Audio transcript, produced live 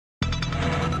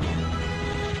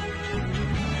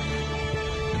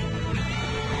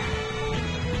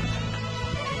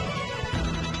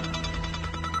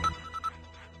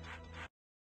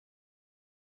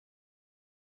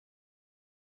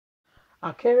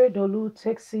Akeredolu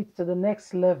takes it to the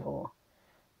next level,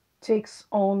 takes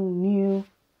on new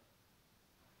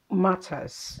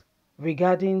matters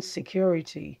regarding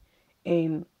security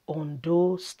in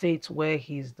Ondo State, where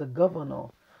he's the governor.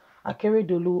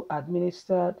 Akeredolu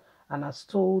administered and has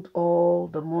told all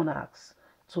the monarchs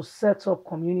to set up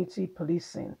community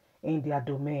policing in their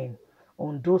domain.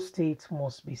 Ondo State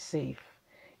must be safe.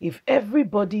 If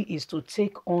everybody is to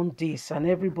take on this and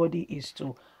everybody is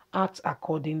to act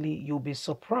accordingly, you'll be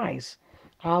surprised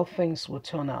how things will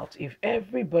turn out. If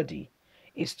everybody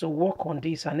is to work on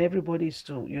this and everybody is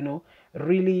to,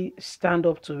 really stand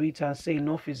up to it and say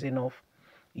enough is enough,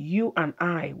 you and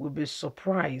I will be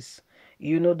surprised.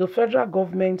 The federal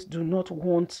government do not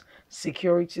want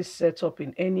security set up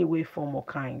in any way, form, or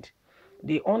kind.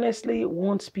 They honestly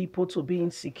want people to be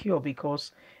insecure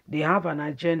because they have an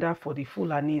agenda for the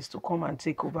Fulanis to come and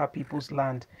take over people's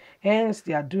land. Hence,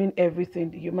 they are doing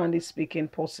everything, humanly speaking,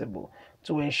 possible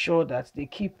to ensure that they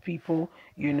keep people,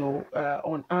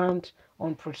 unarmed,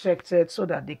 unprotected, so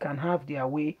that they can have their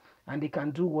way and they can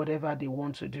do whatever they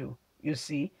want to do. You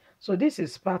see? So this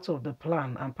is part of the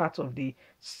plan and part of the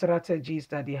strategies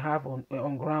that they have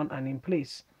on ground and in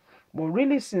place. But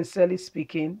really, sincerely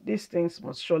speaking, these things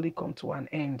must surely come to an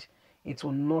end. It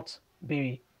will not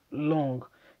be long.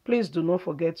 Please do not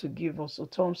forget to give us a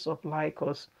thumbs up, like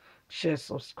us, share,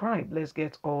 subscribe. Let's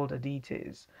get all the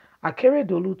details.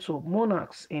 Akeredolu to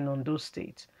monarchs in Ondo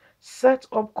State. Set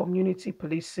up community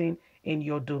policing in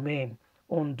your domain.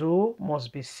 Ondo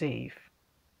must be safe.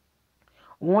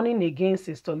 Warning against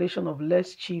installation of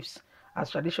less chiefs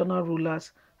as traditional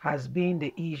rulers has been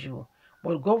the issue.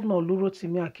 But Governor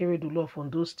Olurotimi Akeredolu of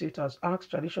Ondo State has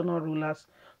asked traditional rulers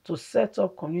to set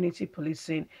up community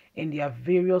policing in their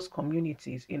various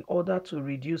communities in order to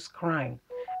reduce crime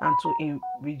and to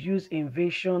reduce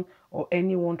invasion or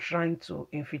anyone trying to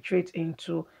infiltrate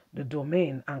into the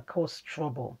domain and cause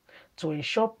trouble. To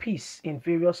ensure peace in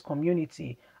various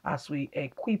communities as we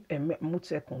equip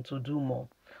Amotekun to do more.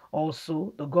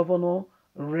 Also, the governor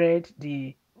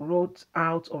wrote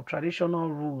out of traditional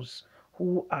rules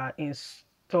who are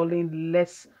installing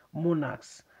less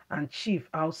monarchs and chief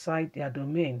outside their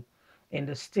domain in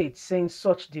the state, saying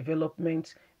such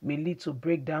development may lead to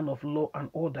breakdown of law and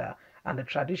order, and the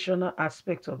traditional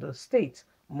aspects of the state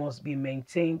must be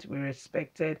maintained, be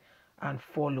respected, and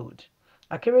followed.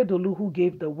 Akeredolu, who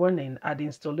gave the warning at the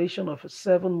installation of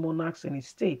 7 monarchs in his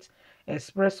state,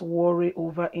 expressed worry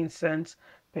over incense,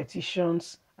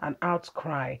 petitions, and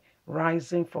outcry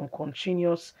rising from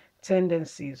continuous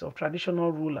tendencies of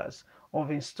traditional rulers of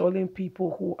installing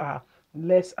people who are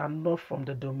less and not from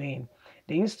the domain.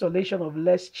 The installation of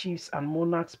less chiefs and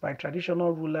monarchs by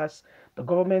traditional rulers, the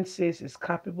government says, is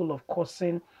capable of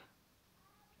causing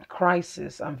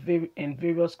crisis in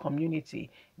various communities,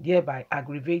 thereby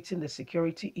aggravating the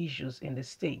security issues in the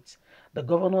state. The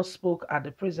governor spoke at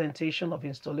the presentation of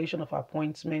installation of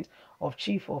appointment of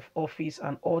chief of office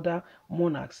and other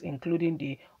monarchs, including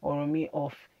the Oromi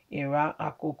of Ira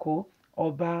Akoko,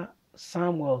 Oba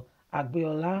Samuel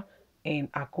Agbeola in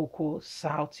Akoko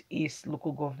Southeast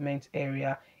local government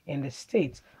area in the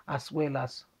state, as well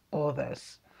as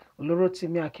others.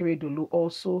 Olorotimi Akeredolu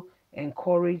also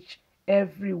encouraged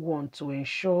everyone to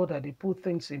ensure that they put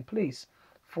things in place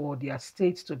for their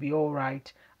states to be all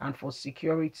right and for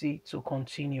security to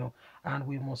continue. And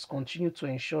we must continue to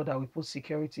ensure that we put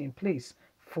security in place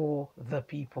for the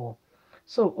people.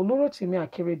 So Olorotimi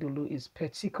Akeredolu is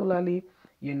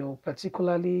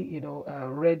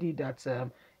ready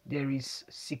that there is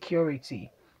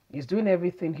security. He's doing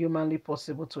everything humanly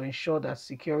possible to ensure that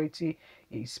security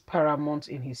is paramount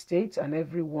in his state and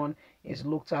everyone is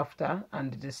looked after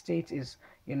and the state is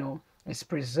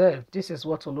preserved. This is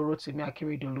what Olorotimi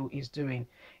Akeredolu is doing,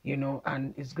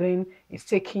 and it's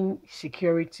taking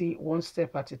security one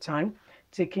step at a time,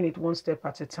 taking it one step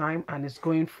at a time, and it's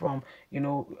going from,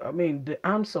 the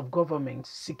arms of government.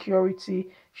 Security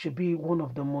should be one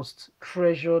of the most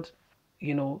treasured,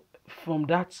 from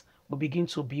that we begin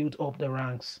to build up the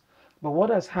ranks. But what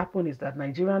has happened is that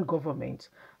Nigerian government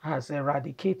has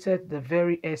eradicated the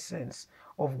very essence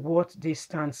of what this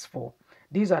stands for.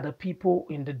 These are the people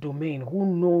in the domain who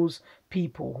knows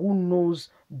people, who knows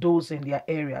those in their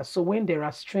area. So when there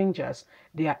are strangers,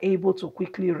 they are able to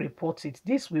quickly report it.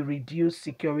 This will reduce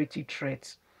security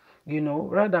threats.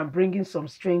 Rather than bringing some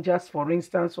strangers, for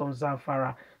instance, from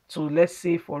Zamfara to, let's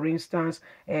say, for instance,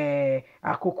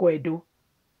 Akoko Edo.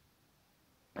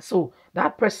 So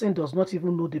that person does not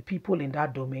even know the people in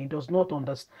that domain, does not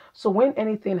understand. So when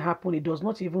anything happens, it does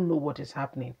not even know what is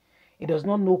happening. It does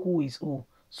not know who is who.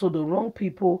 So the wrong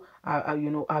people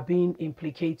are being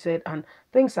implicated and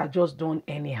things are just done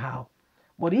anyhow.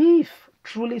 But if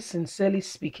truly, sincerely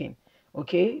speaking,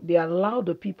 okay, they allow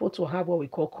the people to have what we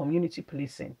call community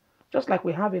policing, just like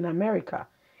we have in America.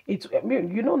 I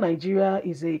mean, Nigeria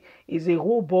is a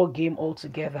whole ball game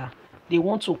altogether. They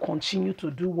want to continue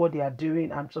to do what they are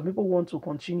doing, and some people want to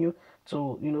continue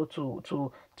to,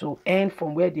 to earn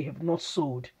from where they have not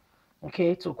sold,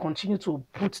 okay, to continue to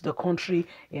put the country,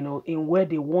 in where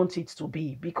they want it to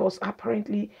be, because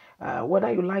apparently,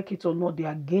 whether you like it or not, they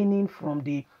are gaining from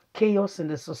the chaos in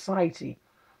the society.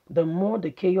 The more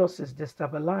the chaos is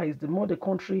destabilized, the more the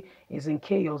country is in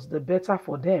chaos, the better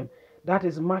for them. That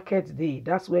is market day.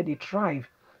 That's where they thrive.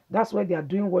 That's where they are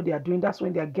doing what they are doing. That's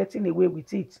when they are getting away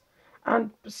with it.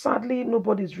 And sadly,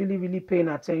 nobody's really, really paying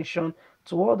attention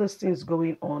to all these things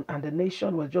going on. And the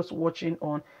nation was just watching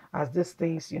on as these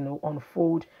things,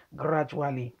 unfold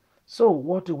gradually. So,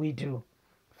 what do we do?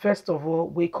 First of all,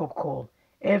 wake up call.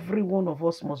 Every one of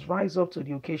us must rise up to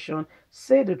the occasion,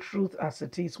 say the truth as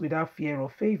it is without fear or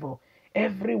favor.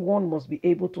 Everyone must be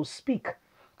able to speak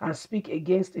and speak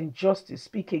against injustice,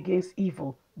 speak against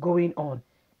evil going on.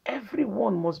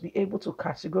 Everyone must be able to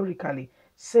categorically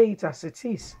say it as it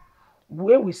is.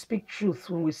 When we speak truth,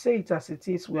 when we say it as it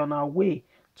is, we're on our way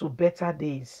to better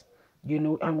days,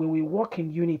 and when we walk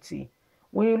in unity.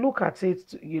 When you look at it,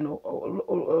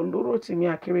 Olorotimi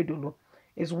Akeredolu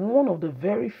is one of the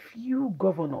very few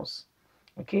governors,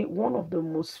 okay, one of the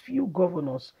most few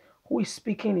governors who is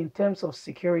speaking in terms of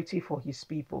security for his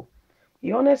people.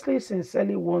 He honestly,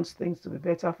 sincerely wants things to be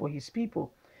better for his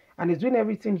people and is doing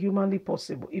everything humanly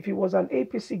possible. If he was an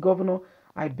APC governor,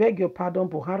 I beg your pardon,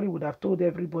 Buhari would have told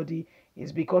everybody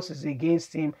it's because it's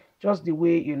against him, just the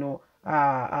way, Governor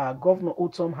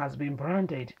Otom has been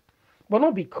branded. But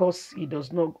not because he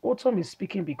does not. Otom is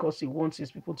speaking because he wants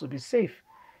his people to be safe.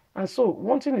 And so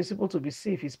wanting his people to be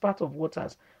safe is part of what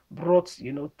has brought,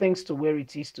 things to where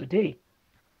it is today.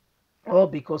 All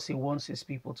because he wants his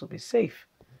people to be safe.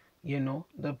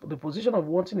 The position of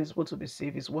wanting his people to be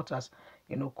safe is what has,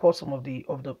 caused some of the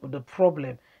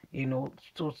problem,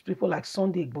 to people like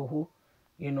Sunday Igboho,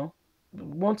 you know.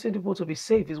 Wanting people to be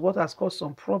safe is what has caused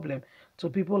some problem to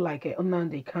people like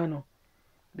Nnamdi Kanu.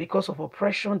 Because of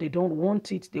oppression, they don't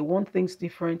want it. They want things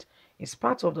different. It's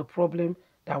part of the problem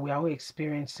that we are all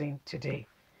experiencing today.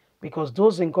 Because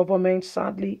those in government,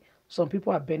 sadly, some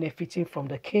people are benefiting from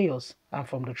the chaos and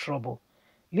from the trouble.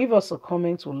 Leave us a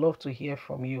comment. We'd love to hear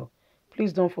from you.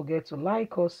 Please don't forget to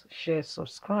like us, share,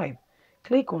 subscribe.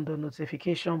 Click on the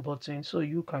notification button so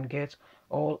you can get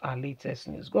all our latest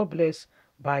news. God bless.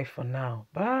 Bye for now.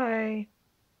 Bye.